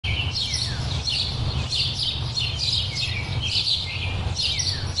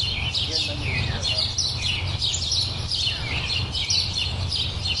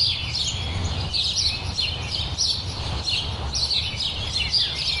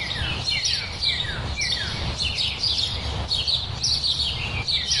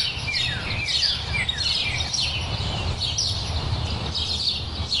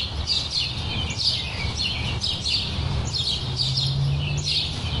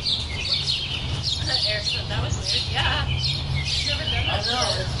Yeah. You've never done I that know,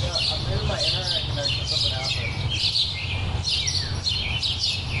 before. it's, maybe my internet connection, something happened.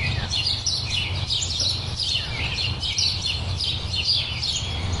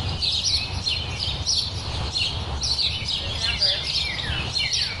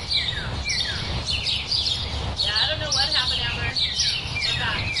 Yeah, I don't know what happened, Amber. We're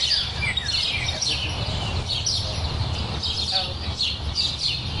back. Oh,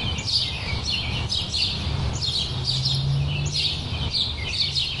 okay.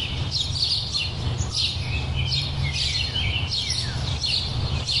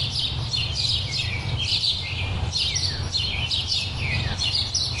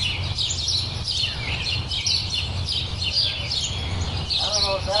 I don't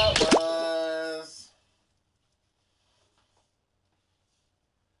know what that was.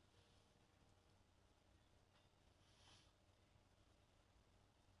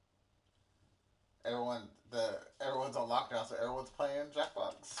 Everyone's on lockdown, so everyone's playing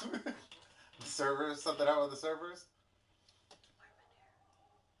Jackbox. The servers, something out with the servers.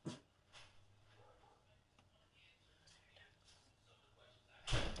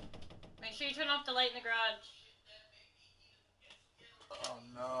 Make sure you turn off the light in the garage. Oh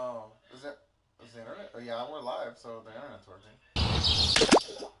no. Is the internet? Oh yeah, we're live, so the internet's working.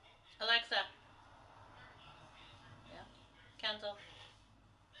 Alexa. Yeah. Cancel.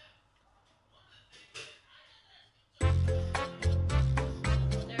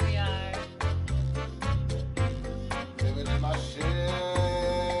 There we are. Living in my shit.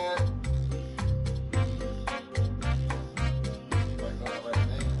 If I go to the right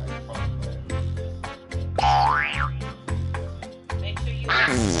thing, I can probably play it. Make sure you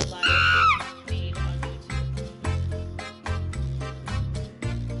have the live feed on YouTube.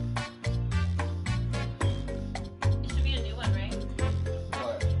 It should be a new one, right?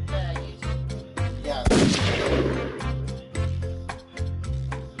 What? The YouTube. Yeah.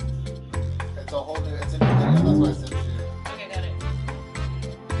 It's a whole new, it's a new video, that's why I sent you. Okay, got it.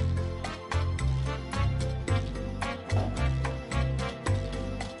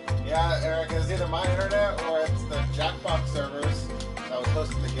 Yeah, Eric, it's either my internet or it's the Jackbox servers that was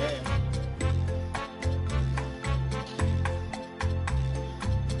hosting the game.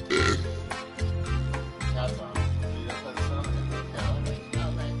 That's on. You gonna play this one? Yeah. Oh, but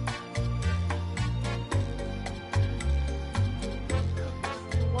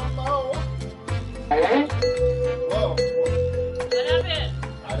Whoa. Whoa. what happened?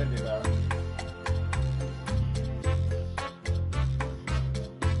 I didn't do that.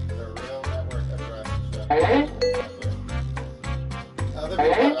 The real network address. Other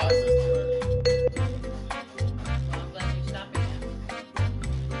people have access to it. Well, I'm glad you're stopping it.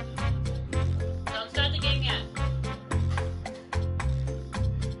 Don't start the game yet.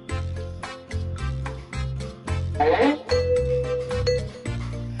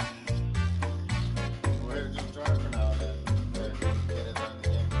 We're just trying for now and then. Get it done in the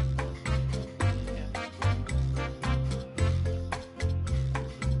game.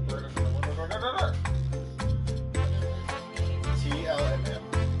 TLMM.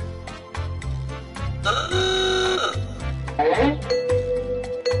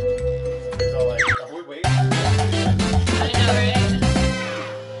 It's all like, are we waiting? I know, right?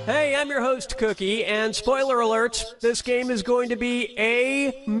 Hey, I'm your host, Cookie, and spoiler alert, this game is going to be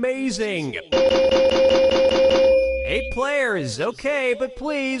amazing. 8 players, okay, but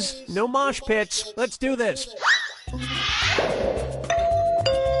please, no mosh pits. Let's do this.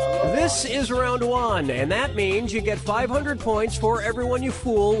 This is round 1, and that means you get 500 points for everyone you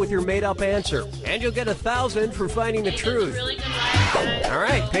fool with your made-up answer. And you'll get 1,000 for finding the Hey, truth. Really good live, guys. All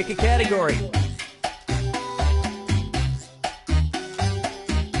right, pick a category.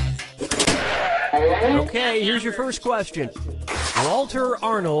 Okay, here's your first question. Walter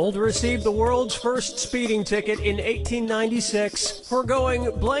Arnold received the world's first speeding ticket in 1896 for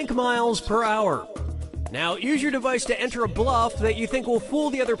going blank miles per hour. Now, use your device to enter a bluff that you think will fool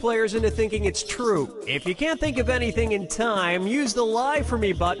the other players into thinking it's true. If you can't think of anything in time, use the Lie For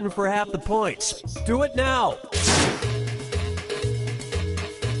Me button for half the points. Do it now.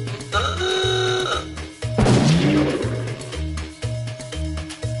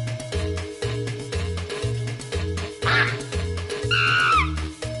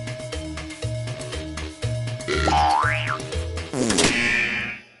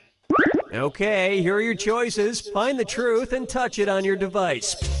 Okay, here are your choices. Find the truth and touch it on your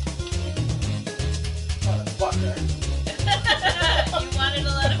device. Motherfucker. You wanted a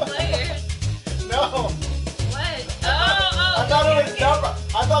lot of players. No. What? Oh, I thought it was number.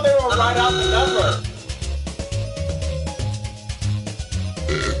 I thought they were right out the number.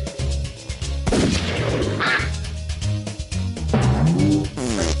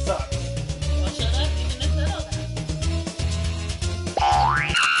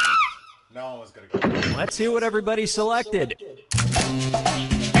 see what everybody selected.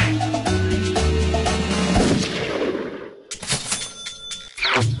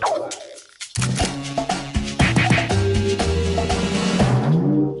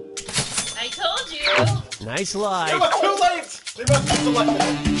 I told you. Nice lie. It was too late! They must have selected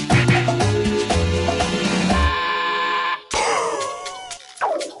it.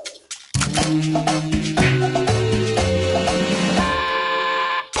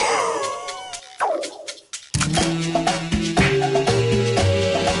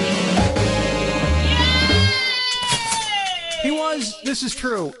 He was, this is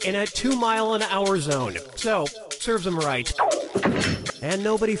true, in a 2-mile-an-hour zone. So, serves him right. And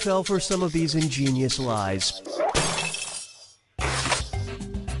nobody fell for some of these ingenious lies.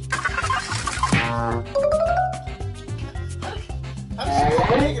 How did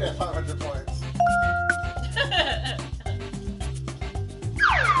she make it at 500 points?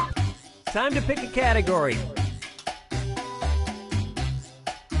 Time to pick a category.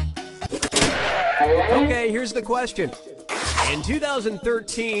 Okay, here's the question. In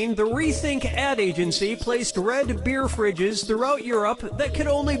 2013, the Rethink ad agency placed red beer fridges throughout Europe that could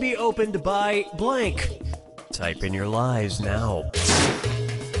only be opened by blank. Type in your lies now.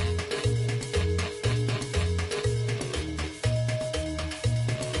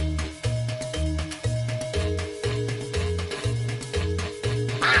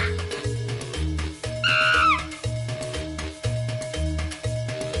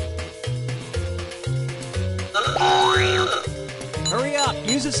 Hurry up,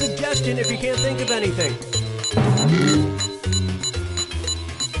 use a suggestion if you can't think of anything.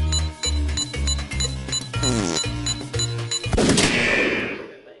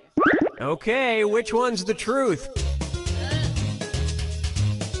 Okay, which one's the truth?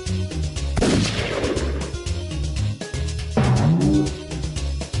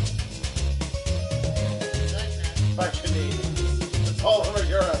 By Canadians. It's all over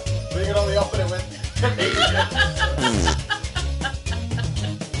Europe. We can only open it with Canadians.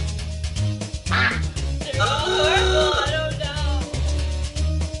 They're all horrible. I don't know.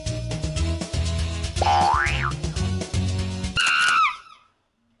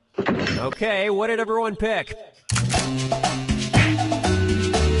 Okay, what did everyone pick? I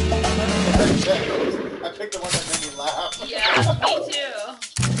picked the one that made me laugh. Yeah, me too.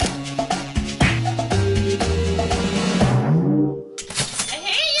 I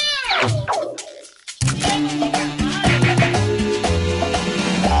hate you! Yeah, I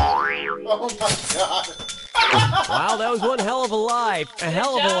think you're lying. Oh my god. Wow, that was one hell of a lie. A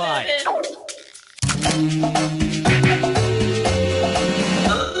hell of a lie.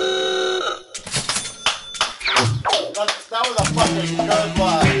 That was a fucking good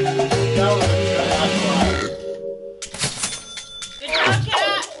lie. That was a good ass lie. Good job,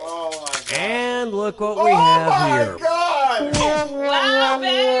 Cat. Oh my god. And look what we have here. Oh my god! Wow,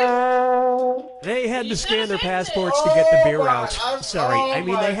 babe. They had to You scan their should've fixed passports it. to get the Oh beer my- out. I'm- Sorry, oh I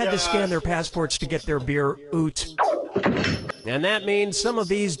mean my they had to scan gosh. their passports to get their beer out. And that means some of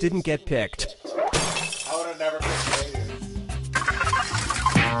these didn't get picked. I would have never picked Canadians.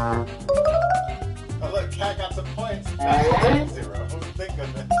 Oh look, Cat got some points. That's 0. Thank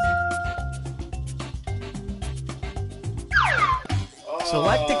goodness.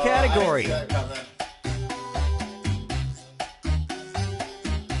 Select the category. I didn't see that coming.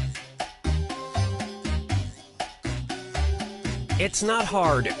 It's not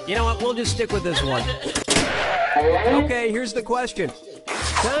hard. You know what? We'll just stick with this one. Okay, here's the question.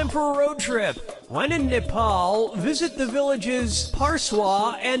 Time for a road trip. When in Nepal, visit the villages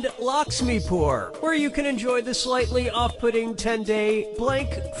Parswa and Lakshmipur, where you can enjoy the slightly off-putting 10-day blank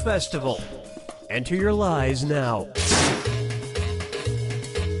festival. Enter your lies now.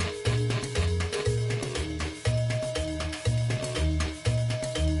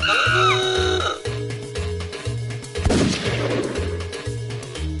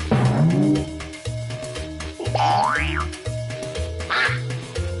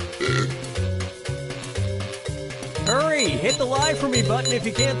 Hurry, hit the lie for me button if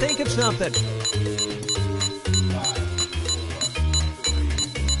you can't think of something.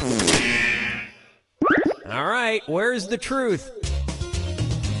 All right, where's the truth?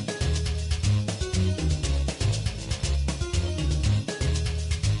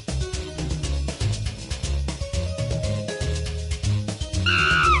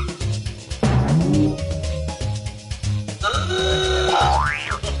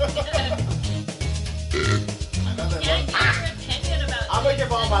 Can't give your opinion about I'm gonna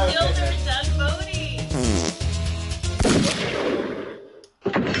give all my until opinion. they're done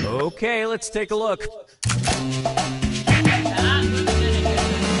voting. Okay, let's take a look. That was good.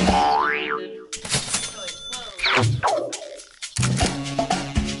 Good choice.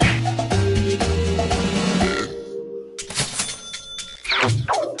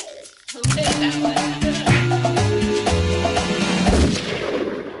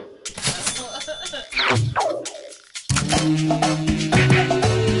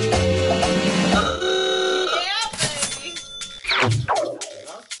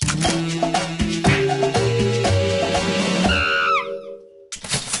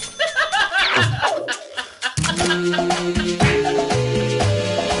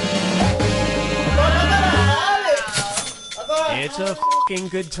 It's a f***ing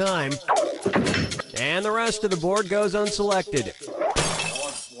good time. And the rest of the board goes unselected. No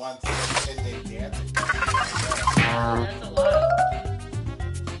one wants to dancing. That's a lot.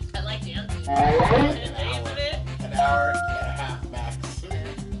 I like dancing. Days of it. An hour and a half max.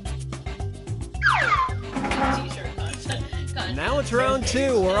 T-shirt content. Now it's round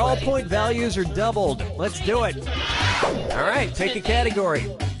 2, where all point values are doubled. Let's do it. All right, pick a category.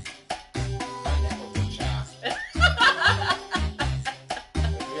 My nipples are chapped. I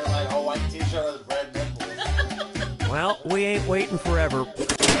feel like a white t-shirt with red nipples. Well, we ain't waiting forever.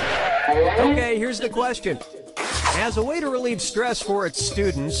 Okay, here's the question. As a way to relieve stress for its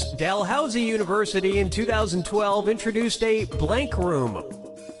students, Dalhousie University in 2012 introduced a blank room.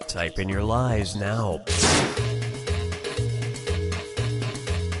 Type in your lies now.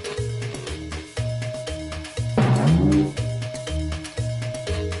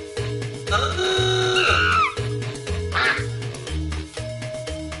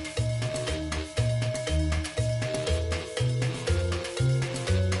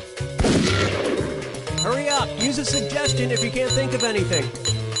 Hurry up, use a suggestion if you can't think of anything.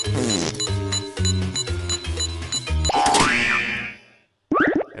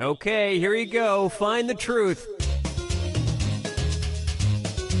 Okay, here you go. Find the truth.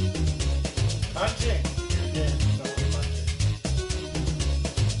 Punching. You're dead. Someone punching.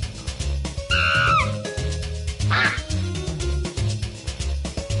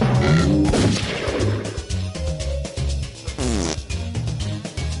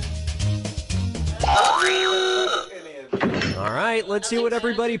 All right, let's see what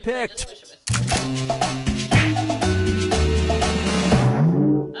everybody picked.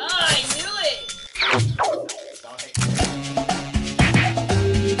 Oh, I knew it! Don't hate me.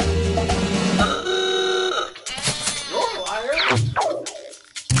 You're a liar.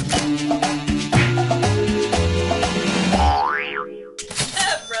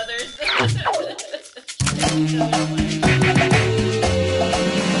 Brothers.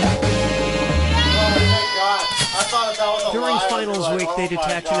 During finals week, they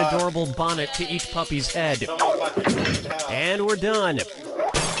detach an adorable bonnet to each puppy's head. And we're done.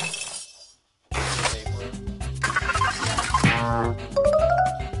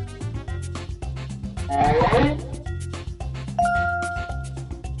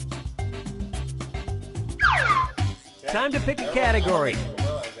 Time to pick a category.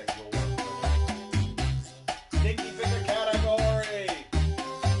 Stinky finger category.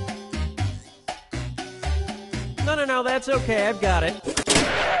 No, that's okay. I've got it.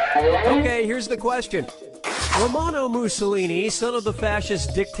 Okay, here's the question. Romano Mussolini, son of the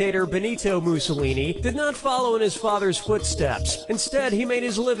fascist dictator Benito Mussolini, did not follow in his father's footsteps. Instead, he made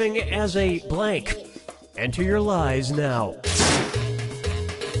his living as a blank. Enter your lies now.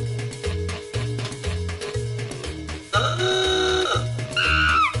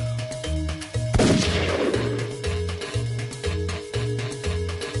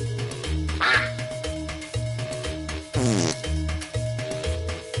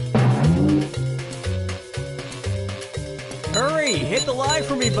 Hurry! Hit the lie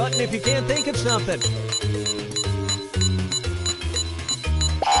for me button if you can't think of something. You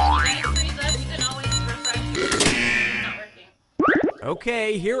can always refresh. It's not working.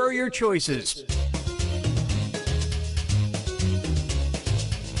 Okay, here are your choices.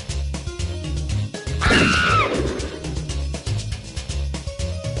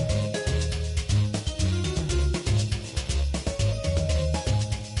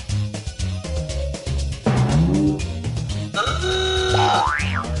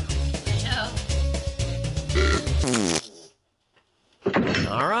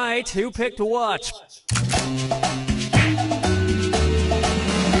 All right, who picked what? I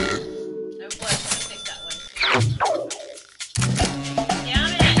was gonna pick that one too.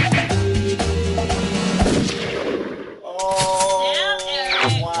 Damn it! Oh, Damn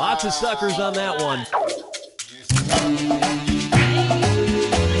it! wow. Lots of suckers on that one. You son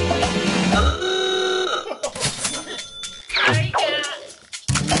of a bitch. Sorry, cat.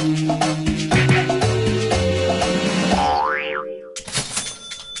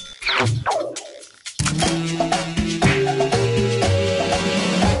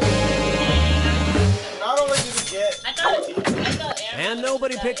 Not only did he get I thought And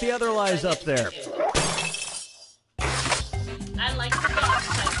nobody picked the other lies up there. I like the dog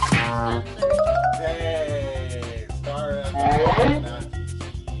type. Hey, star not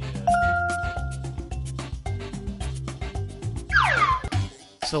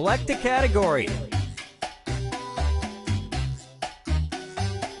Select a category.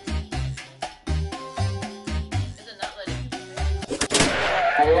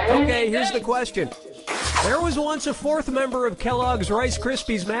 Okay, here's the question. There was once a fourth member of Kellogg's Rice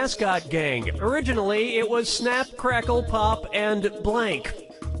Krispies mascot gang. Originally, it was Snap, Crackle, Pop, and blank.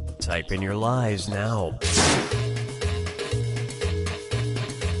 Type in your lies now.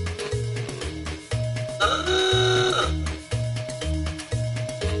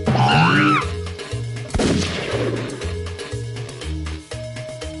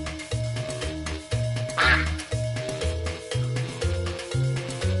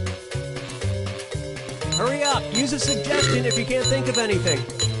 Hurry up, use a suggestion if you can't think of anything.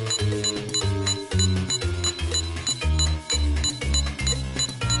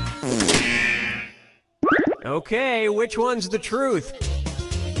 Okay, which one's the truth?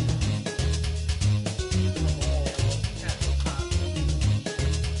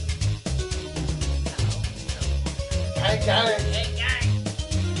 I got it. Hey, guys.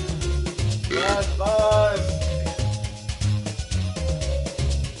 Buzz, Buzz.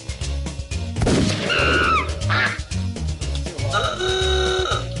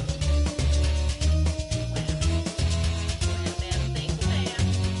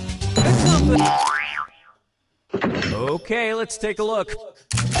 Okay, let's take a look.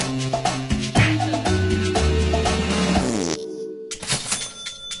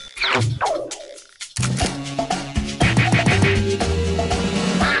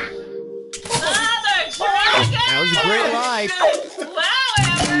 That was a great lie. Wow,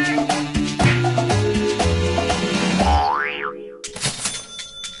 Amber.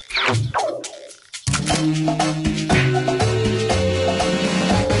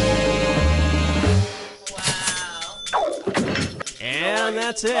 Wow. And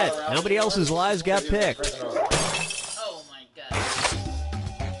that's it. Nobody else's lies got picked. Oh my god.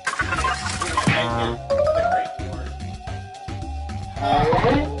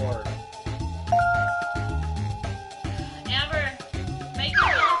 Amber, make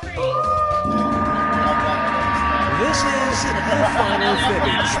your offering. This is the final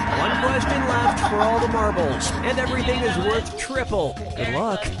fibbage. One question left for all the marbles, and everything is worth triple. Good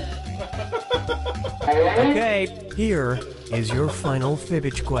luck. Okay, here is your final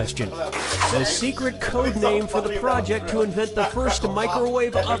fibbage question. The secret code name for the project to invent the first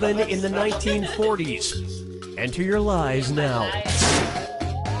microwave oven in the 1940s. Enter your lies now.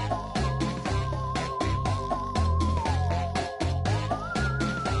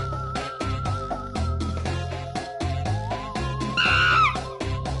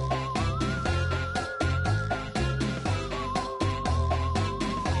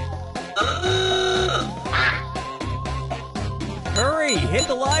 Hurry, hit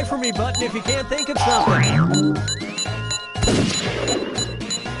the lie for me button if you can't think of something.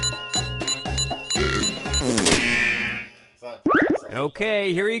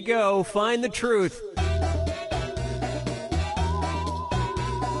 Okay, here you go. Find the truth.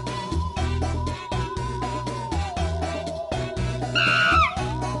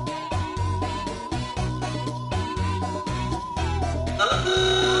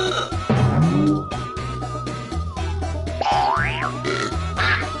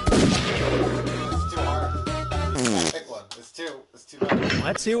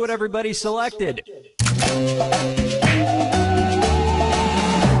 Let's see what everybody selected.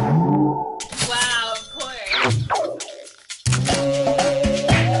 Wow, of course.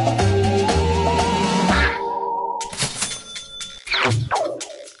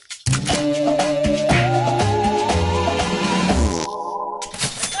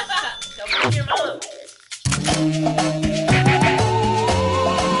 Don't bring your mom.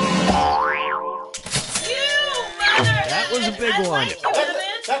 That was a big one.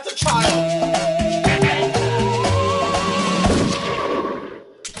 That's a child.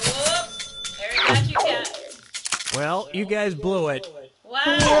 Well, you guys blew it.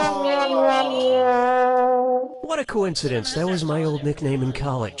 Wow. What a coincidence. That was my old nickname in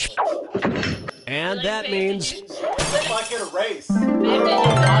college. And that means... If I get a race. Babe, did you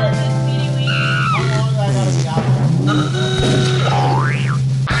follow this Speedy Week? How long do I gotta be out there?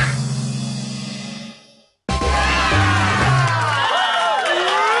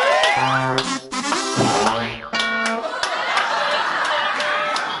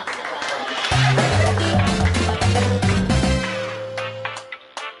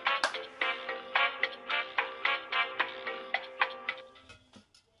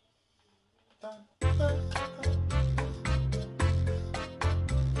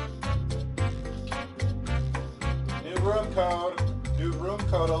 New room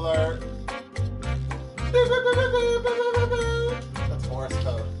code alert. That's Morse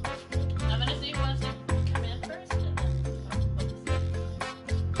code. I'm gonna see who wants to come in first, and then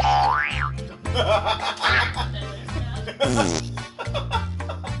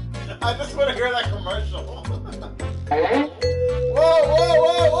I just want to hear that commercial. Whoa, whoa,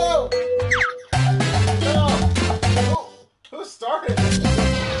 whoa, whoa! No! Who started it?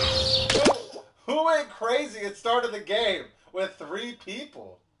 Who went crazy and started the game with 3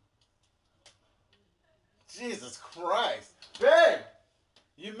 people? Jesus Christ. Babe!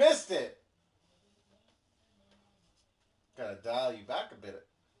 You missed it. Gotta dial you back a bit.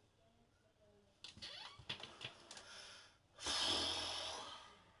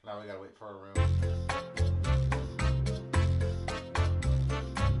 Now we gotta wait for a room.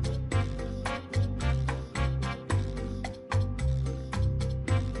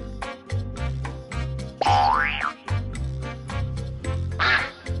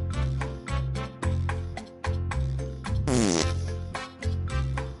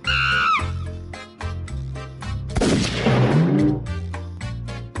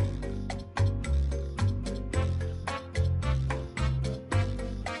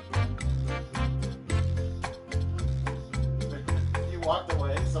 Walked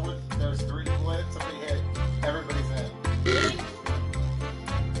away. There's 3 people in. Somebody hit. Everybody's in.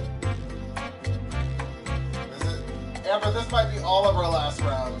 Amber, this might be all of our last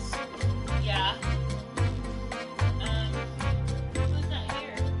rounds. Yeah. Who's not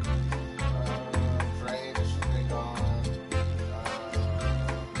here? Dre, she's been gone.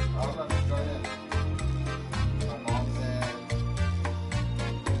 I don't know if she's joined in. My mom's in.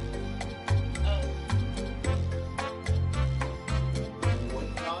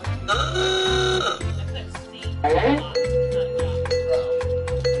 I put C.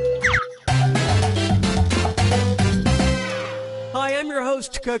 Hi, I'm your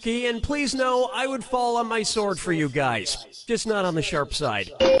host, Cookie, and please know I would fall on my sword for you guys. Just not on the sharp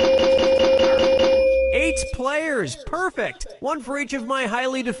side. 8 players. Perfect. 1 for each of my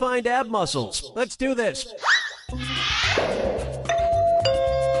highly defined ab muscles. Let's do this.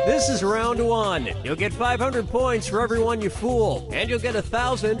 This is round 1. You'll get 500 points for everyone you fool, and you'll get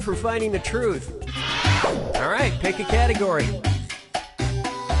 1,000 for finding the truth. All right, pick a category.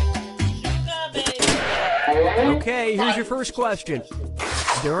 Okay, here's your first question.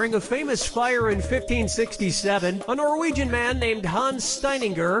 During a famous fire in 1567, a Norwegian man named Hans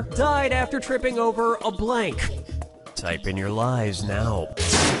Steininger died after tripping over a blank. Type in your lies now.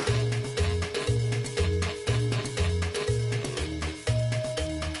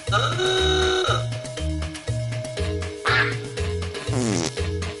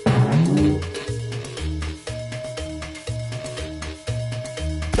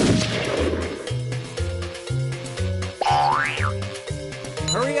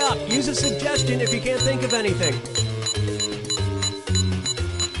 Hurry up, use a suggestion if you can't think of anything.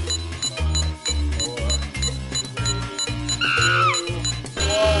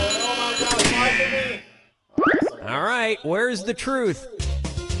 All right, where's the truth?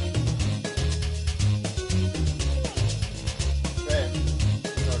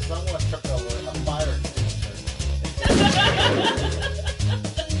 Someone tripped over a fire extinguisher.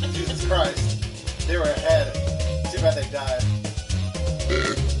 Jesus Christ. They were ahead. Too bad they died.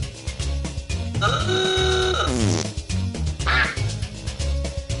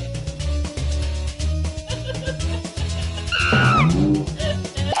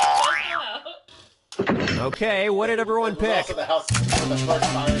 Okay, what did everyone pick? Also the house with the first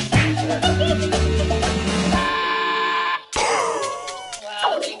fire extinguisher.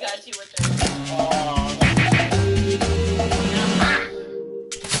 Wow, they got you with their...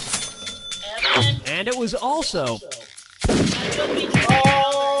 And it was also...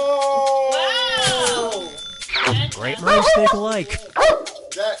 Wow! Great minds think alike.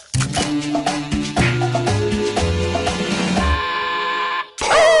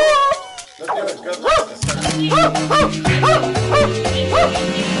 Let's give a good look this time.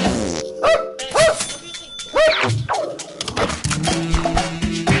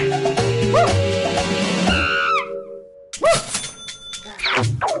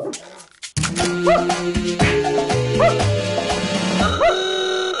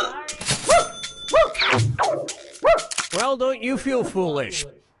 Well, don't you feel foolish?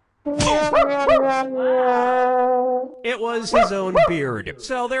 It was his own beard,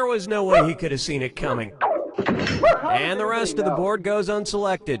 so there was no way he could have seen it coming. And the rest of the board goes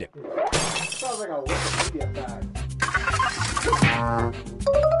unselected. Sounds like a Wikipedia fact.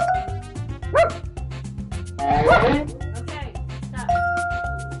 Okay,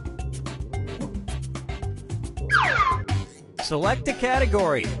 stop. Select a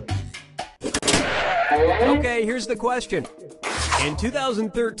category. Okay, here's the question. In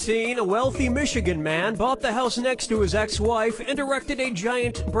 2013, a wealthy Michigan man bought the house next to his ex-wife and erected a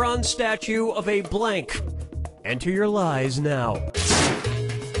giant bronze statue of a blank. Enter your lies now.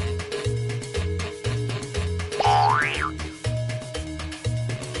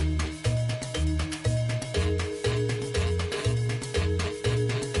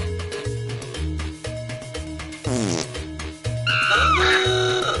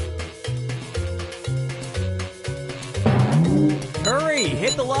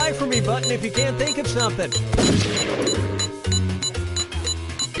 the lie for me button if you can't think of something. That's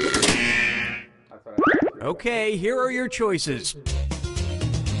what I do. Okay, here are your choices.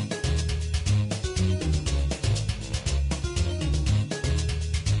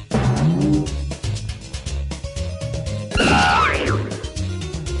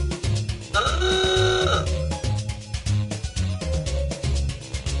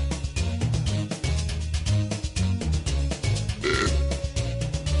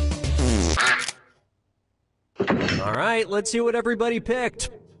 All right, let's see what everybody picked.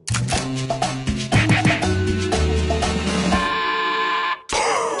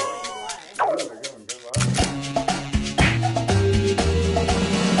 They're giving good luck.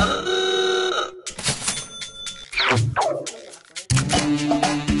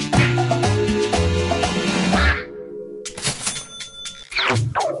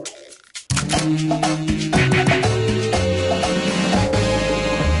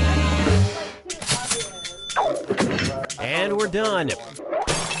 And we're done.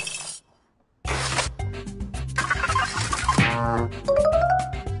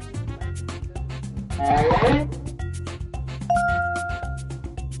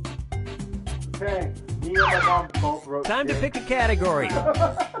 Okay, me and my mom both wrote Time to shit. pick a category.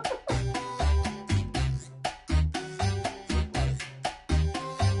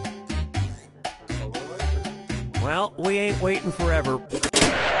 Well, we ain't waiting forever.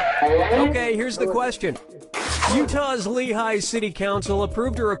 Okay, here's the question. Utah's Lehigh City Council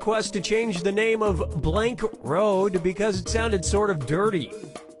approved a request to change the name of Blank Road because it sounded sort of dirty.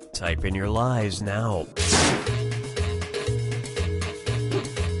 Type in your lies now.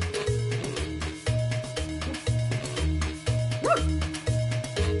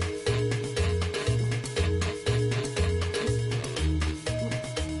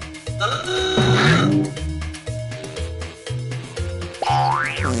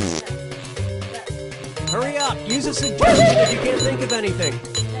 Hurry up, use a suggestion if you can't think of anything.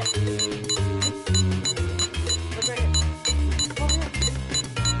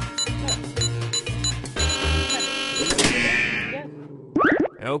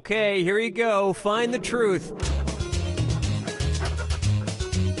 Okay, here you go. Find the truth.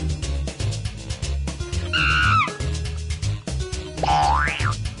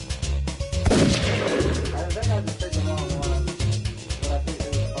 I think I just picked the wrong one, but I think it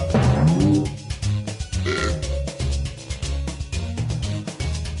was funny.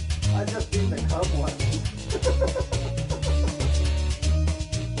 I just beat the Cub one.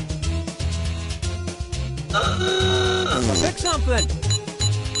 Pick something. 3,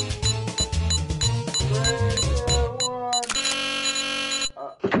 2,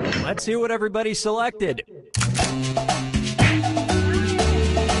 1. Let's see what everybody selected. I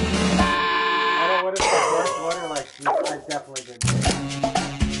don't know what is the first one, or like, I definitely didn't.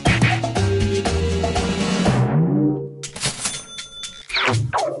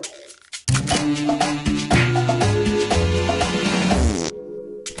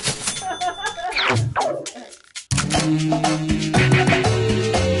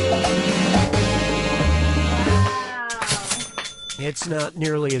 It's not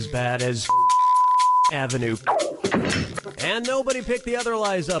nearly as bad as Avenue. And nobody picked the other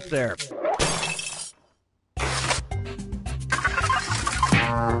lies up there.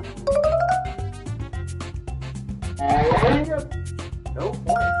 No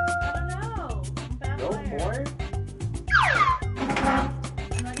point. I don't know. I'm bad No player. point.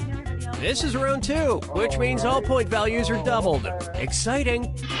 I'm letting everybody else. This is round 2, which means all point values are doubled.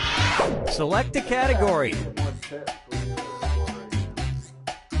 Exciting. Select a category. One tip for you to score right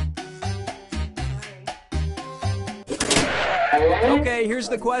now. Okay, here's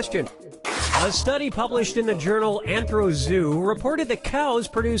the question. A study published in the journal AnthroZoo reported that cows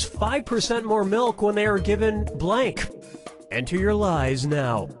produce 5% more milk when they are given blank. Enter your lies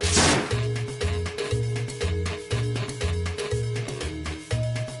now.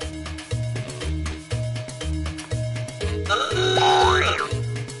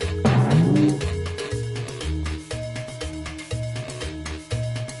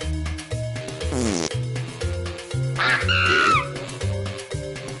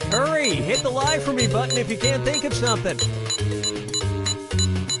 Hurry, hit the lie for me button if you can't think of something.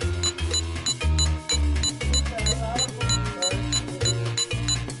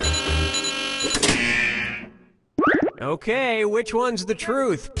 Okay, which one's the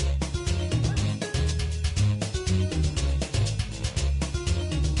truth?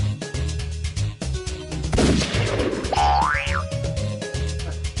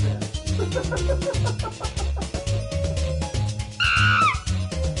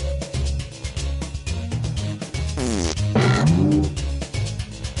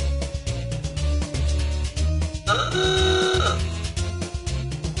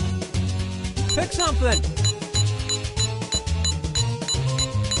 something.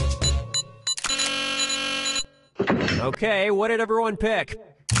 Okay, what did everyone pick?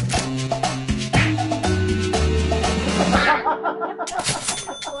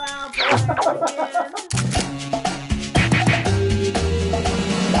 Wow, Brian, again.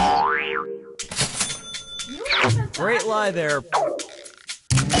 Great lie there.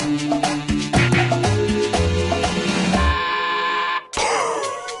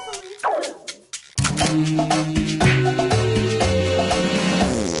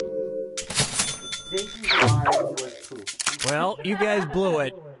 Dinky's lie was true. Well, you guys blew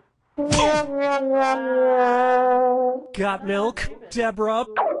it. Got milk, Deborah?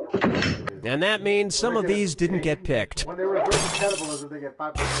 And that means some of these didn't get picked. When they reverse cannibalism, they get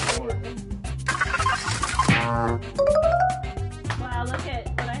 5% more. Wow, look at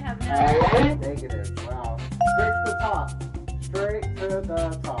what I have now. Negative. Wow. Straight to the top. Straight to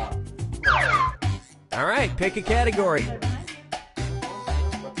the top. All right, pick a category.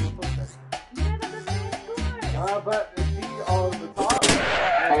 But is he on the top?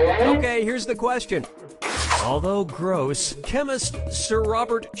 Okay, here's the question. Although gross, chemist Sir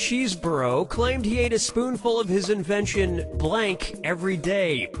Robert Cheeseborough claimed he ate a spoonful of his invention blank every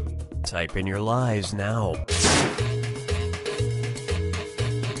day. Type in your lies now.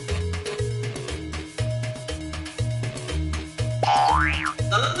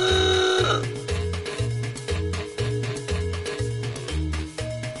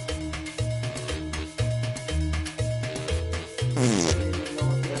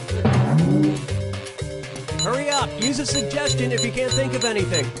 Hurry up, use a suggestion if you can't think of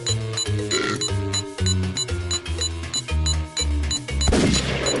anything.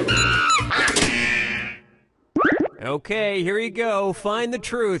 Okay, here you go. Find the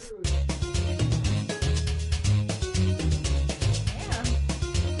truth.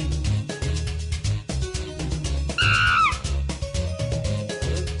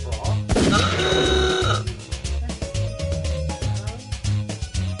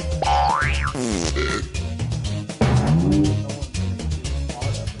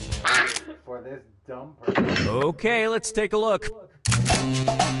 For this dumb person. Okay, let's take a look.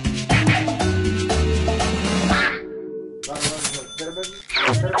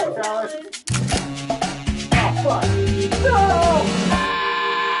 Cinnamon challenge. Oh, fuck. No!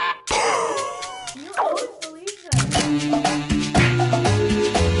 You always believe them.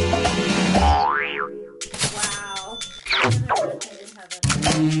 Wow.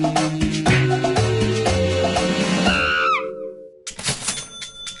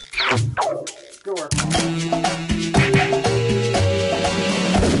 Good work,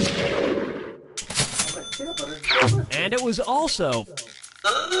 And it was also...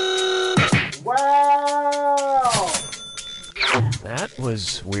 Wow! That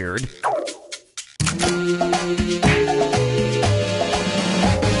was weird.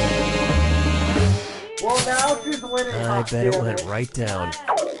 Well, now she's winning. I bet it went right down.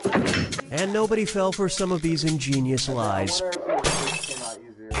 And nobody fell for some of these ingenious lies. Report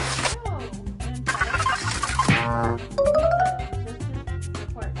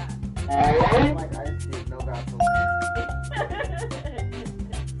back. Like Ice Cube, no gasoline.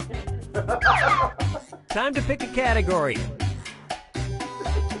 Time to pick a category.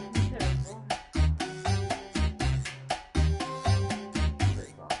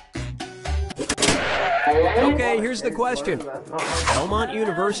 Okay, here's the question. Belmont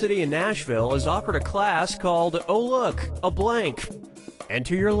University in Nashville has offered a class called Oh Look, a Blank.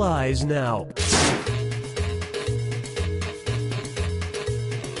 Enter your lies now.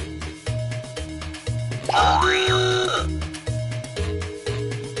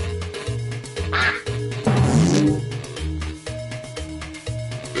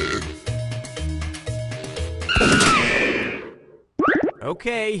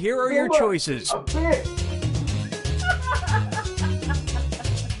 Okay, here are your choices. A bitch!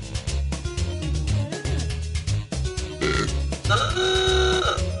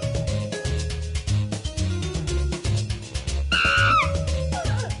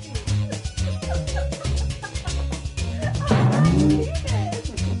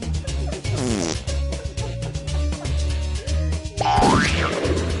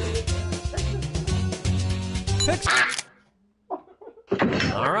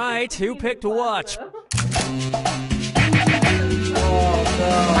 All right, who picked what? Oh,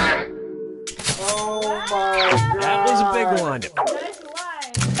 no. Oh, my God. That was a big one. Nice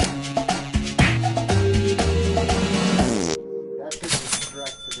lie. That shit just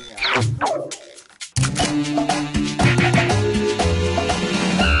stressed me out.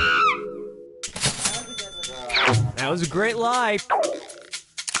 That was a great lie.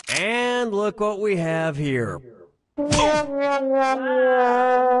 And look what we have here.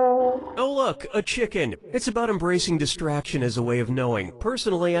 Oh, look, a chicken. It's about embracing distraction as a way of knowing.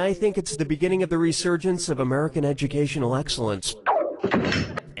 Personally, I think it's the beginning of the resurgence of American educational excellence.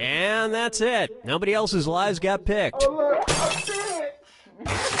 And that's it. Nobody else's lies got picked. Oh, look, I see it.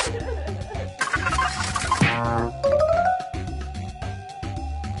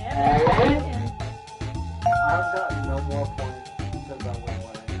 I've gotten no more points since I went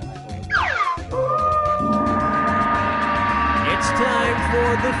one. It's time for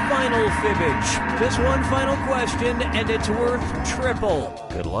the final fibbage. Just one final question, and it's worth triple.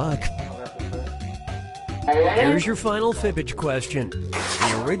 Good luck. Here's your final fibbage question.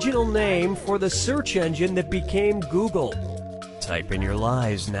 The original name for the search engine that became Google. Type in your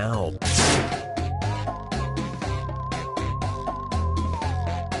lies now.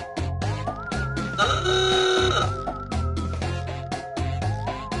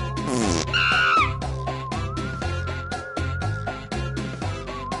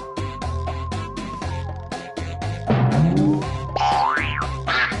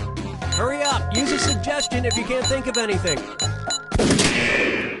 Hurry up! Use a suggestion if you can't think of anything.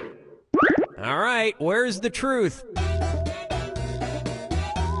 All right, where's the truth?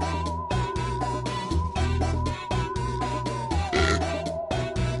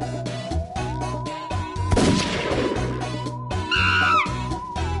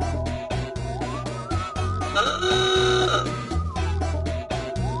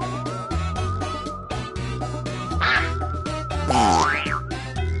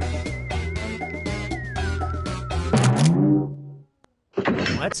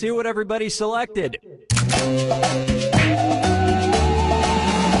 Let's see what everybody selected.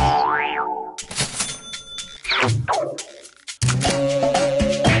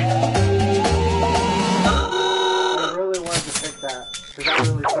 I really wanted to pick that because that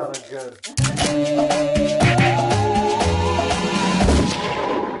really sounded good.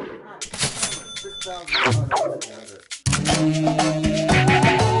 6,100.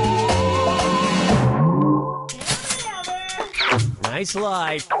 Nice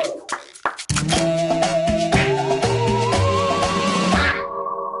lie.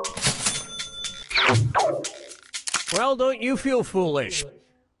 Well, don't you feel foolish?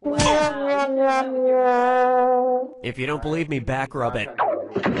 If you don't believe me, back rub it.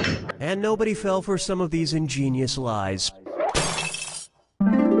 And nobody fell for some of these ingenious lies.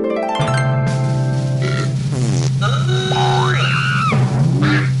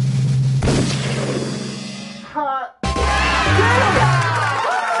 Hot.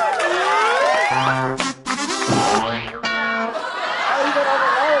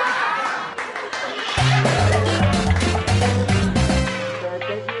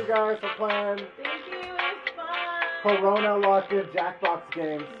 Thank you guys for playing Thank you, it was fun. Corona Locked In Jackbox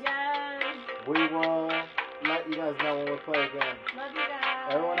games. Yes. We will let you guys know when we play again. Love you guys.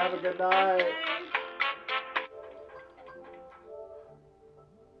 Everyone have a good night. Bye.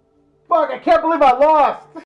 Fuck, I can't believe I lost!